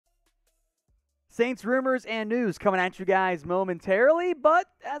Saints rumors and news coming at you guys momentarily, but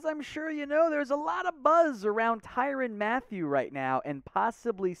as I'm sure you know, there's a lot of buzz around Tyrann Mathieu right now and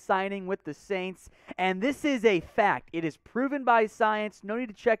possibly signing with the Saints. And this is a fact. It is proven by science. No need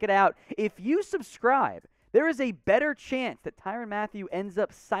to check it out. If you subscribe, there is a better chance that Tyrann Mathieu ends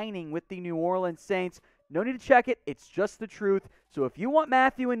up signing with the New Orleans Saints. No need to check it. It's just the truth. So if you want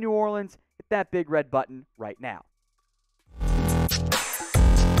Mathieu in New Orleans, hit that big red button right now.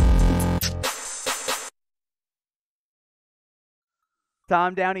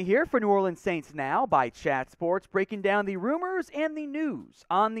 Tom Downey here for New Orleans Saints Now by Chat Sports, breaking down the rumors and the news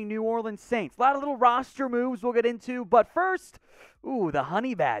on the New Orleans Saints. A lot of little roster moves we'll get into, but first, the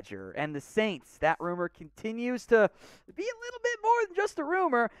Honey Badger and the Saints. That rumor continues to be a little bit more than just a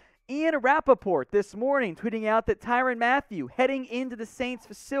rumor. Ian Rappaport this morning tweeting out that Tyrann Mathieu heading into the Saints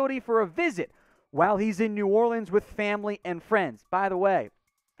facility for a visit while he's in New Orleans with family and friends. By the way,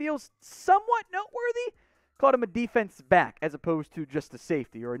 feels somewhat noteworthy. Called him a defense back as opposed to just a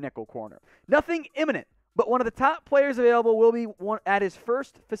safety or a nickel corner. Nothing imminent, but one of the top players available will be at his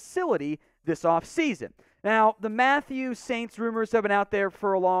first facility this offseason. Now, the Mathieu Saints rumors have been out there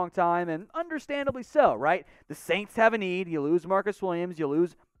for a long time, and understandably so, right? The Saints have a need. You lose Marcus Williams, you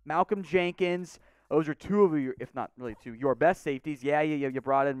lose Malcolm Jenkins. Those are two of your, if not really two, your best safeties. Yeah, you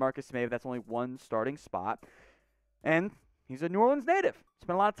brought in Marcus May, but that's only one starting spot. And he's a New Orleans native.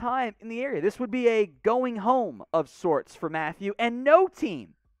 Spent a lot of time in the area. This would be a going home of sorts for Mathieu. And no team,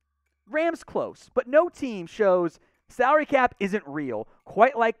 Rams close, but no team shows salary cap isn't real,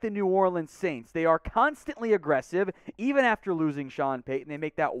 quite like the New Orleans Saints. They are constantly aggressive, even after losing Sean Payton. They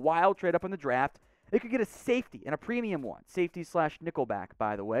make that wild trade up in the draft. They could get a safety and a premium one. Safety/nickelback,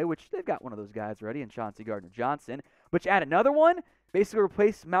 by the way, which they've got one of those guys already in Chauncey Gardner-Johnson. But you add another one, basically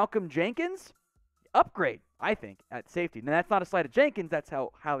replace Malcolm Jenkins. Upgrade, I think, at safety. Now, that's not a slight of Jenkins. That's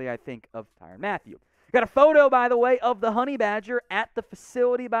how highly I think of Tyrann Mathieu. Got a photo, by the way, of the Honey Badger at the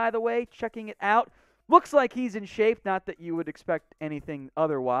facility, by the way, checking it out. Looks like he's in shape. Not that you would expect anything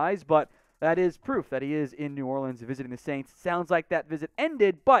otherwise, but that is proof that he is in New Orleans visiting the Saints. Sounds like that visit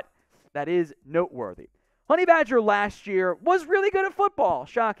ended, but that is noteworthy. Honey Badger last year was really good at football.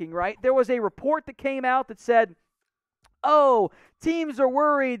 Shocking, right? There was a report that came out that said, teams are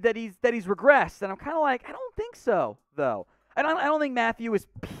worried that he's regressed. And I'm kind of like, I don't think so, though. I don't think Mathieu is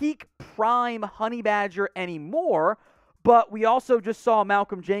peak prime Honey Badger anymore, but we also just saw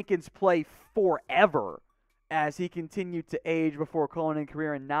Malcolm Jenkins play forever as he continued to age before calling in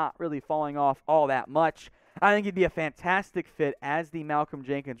career and not really falling off all that much. I think he'd be a fantastic fit as the Malcolm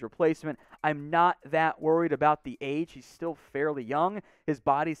Jenkins replacement. I'm not that worried about the age. He's still fairly young. His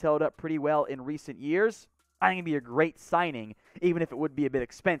body's held up pretty well in recent years. I think it'd be a great signing, even if it would be a bit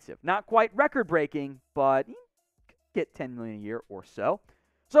expensive. Not quite record-breaking, but you could get $10 million a year or so.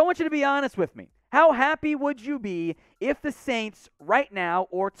 So I want you to be honest with me. How happy would you be if the Saints right now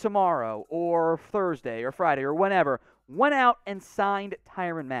or tomorrow or Thursday or Friday or whenever went out and signed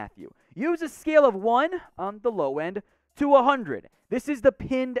Tyrann Mathieu? Use a scale of 1 on the low end to 100. This is the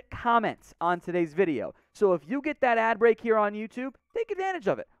pinned comments on today's video. So if you get that ad break here on YouTube, take advantage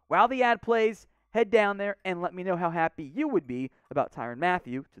of it. While the ad plays, head down there and let me know how happy you would be about Tyrann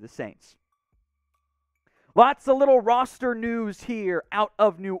Mathieu to the Saints. Lots of little roster news here out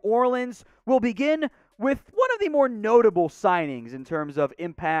of New Orleans. We'll begin with one of the more notable signings in terms of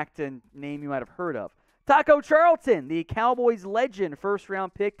impact and name you might have heard of. Taco Charlton, the Cowboys legend,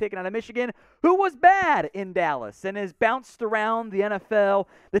 first-round pick taken out of Michigan, who was bad in Dallas and has bounced around the NFL,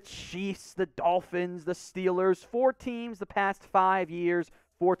 the Chiefs, the Dolphins, the Steelers, 4 teams the past 5 years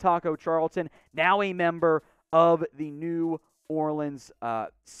for Taco Charlton, now a member of the New Orleans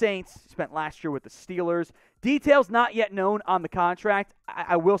Saints. Spent last year with the Steelers. Details not yet known on the contract.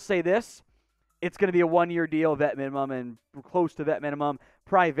 I will say this. It's going to be a 1-year deal, vet minimum, and close to vet minimum.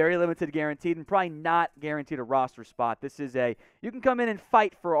 Probably very limited guaranteed, and probably not guaranteed a roster spot. This is you can come in and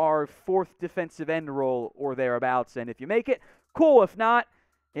fight for our 4th defensive end role or thereabouts, and if you make it, cool. If not,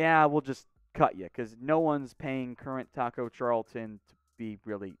 yeah, we'll just cut you, because no one's paying current Taco Charlton to be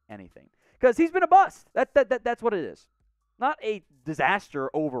really anything. Because he's been a bust. That's what it is. Not a disaster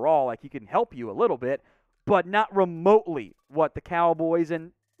overall, like he can help you a little bit, but not remotely what the Cowboys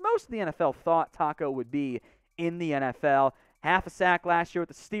and most of the NFL thought Taco would be in the NFL. Half a sack last year with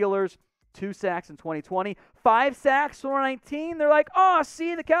the Steelers, 2 sacks in 2020, 5 sacks in 2019. They're like,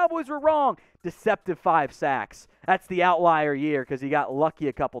 see, the Cowboys were wrong. Deceptive 5 sacks. That's the outlier year because he got lucky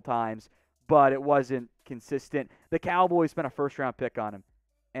a couple times, but it wasn't consistent. The Cowboys spent a first-round pick on him,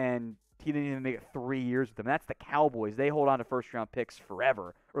 and he didn't even make it 3 years with them. That's the Cowboys. They hold on to first-round picks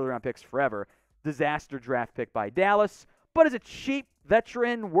forever, early-round picks forever. Disaster draft pick by Dallas. But as a cheap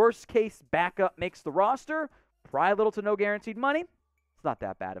Veteran, worst-case backup makes the roster. Probably little to no guaranteed money. It's not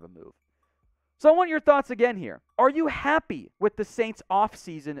that bad of a move. So I want your thoughts again here. Are you happy with the Saints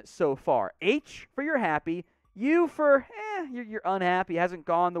offseason so far? H for you're happy. U for you're unhappy. Hasn't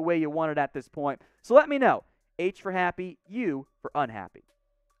gone the way you wanted at this point. So let me know. H for happy. U for unhappy.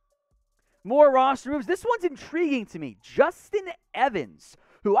 More roster moves. This one's intriguing to me. Justin Evans,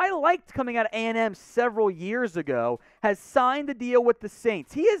 who I liked coming out of A&M several years ago, has signed a deal with the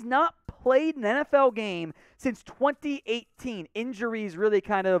Saints. He has not played an NFL game since 2018. Injuries really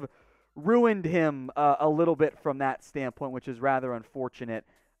kind of ruined him a little bit from that standpoint, which is rather unfortunate.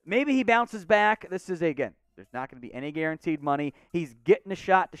 Maybe he bounces back. This is, again, there's not going to be any guaranteed money. He's getting a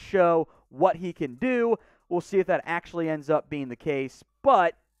shot to show what he can do. We'll see if that actually ends up being the case.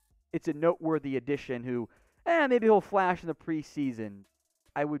 But it's a noteworthy addition who, maybe he'll flash in the preseason.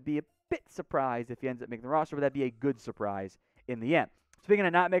 I would be a bit surprised if he ends up making the roster, but that'd be a good surprise in the end. Speaking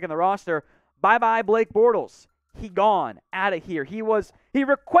of not making the roster, bye-bye Blake Bortles. He gone, out of here. He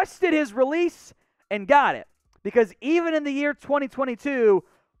requested his release and got it. Because even in the year 2022,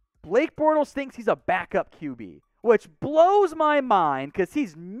 Blake Bortles thinks he's a backup QB, which blows my mind because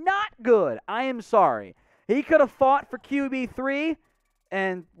he's not good. I am sorry. He could have fought for QB3,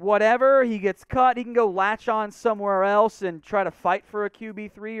 and whatever, he gets cut. He can go latch on somewhere else and try to fight for a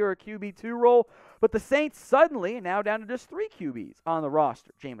QB3 or a QB2 role. But the Saints suddenly are now down to just 3 QBs on the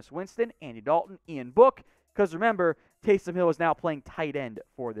roster. Jameis Winston, Andy Dalton, Ian Book. Because remember, Taysom Hill is now playing tight end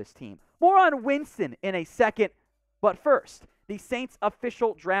for this team. More on Winston in a second. But first, the Saints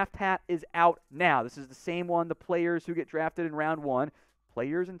official draft hat is out now. This is the same one the players who get drafted in round 1.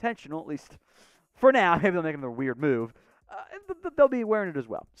 Players intentional, at least for now. Maybe they'll make another weird move. They'll be wearing it as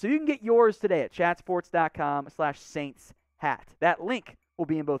well. So you can get yours today at chatsports.com/Saints hat. That link will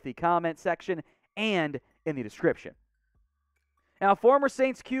be in both the comment section and in the description. Now, former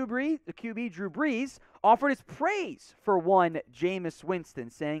Saints QB Drew Brees offered his praise for one Jameis Winston,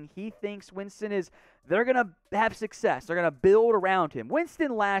 saying he thinks they're going to have success. They're going to build around him.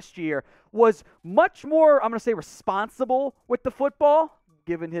 Winston last year was much more, I'm going to say, responsible with the football,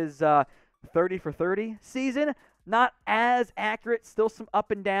 given his 30 for 30 season. Not as accurate, still some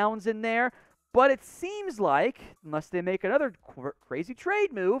up and downs in there. But it seems like, unless they make another crazy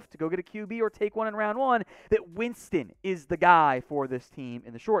trade move to go get a QB or take one in round 1, that Winston is the guy for this team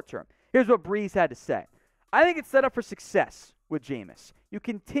in the short term. Here's what Brees had to say. I think it's set up for success with Jameis. You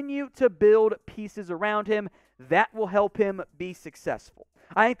continue to build pieces around him. That will help him be successful.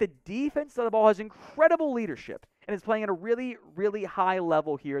 I think the defense of the ball has incredible leadership and is playing at a really, really high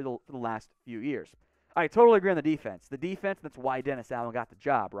level here the last few years. I totally agree on the defense. The defense, that's why Dennis Allen got the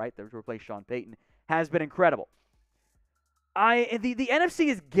job, right? To replace Sean Payton, has been incredible. The NFC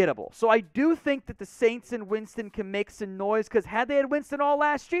is gettable. So I do think that the Saints and Winston can make some noise because had they had Winston all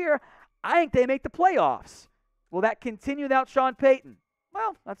last year, I think they make the playoffs. Will that continue without Sean Payton?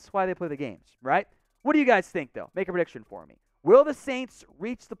 Well, that's why they play the games, right? What do you guys think, though? Make a prediction for me. Will the Saints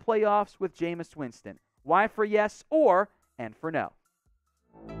reach the playoffs with Jameis Winston? Y for yes and for no.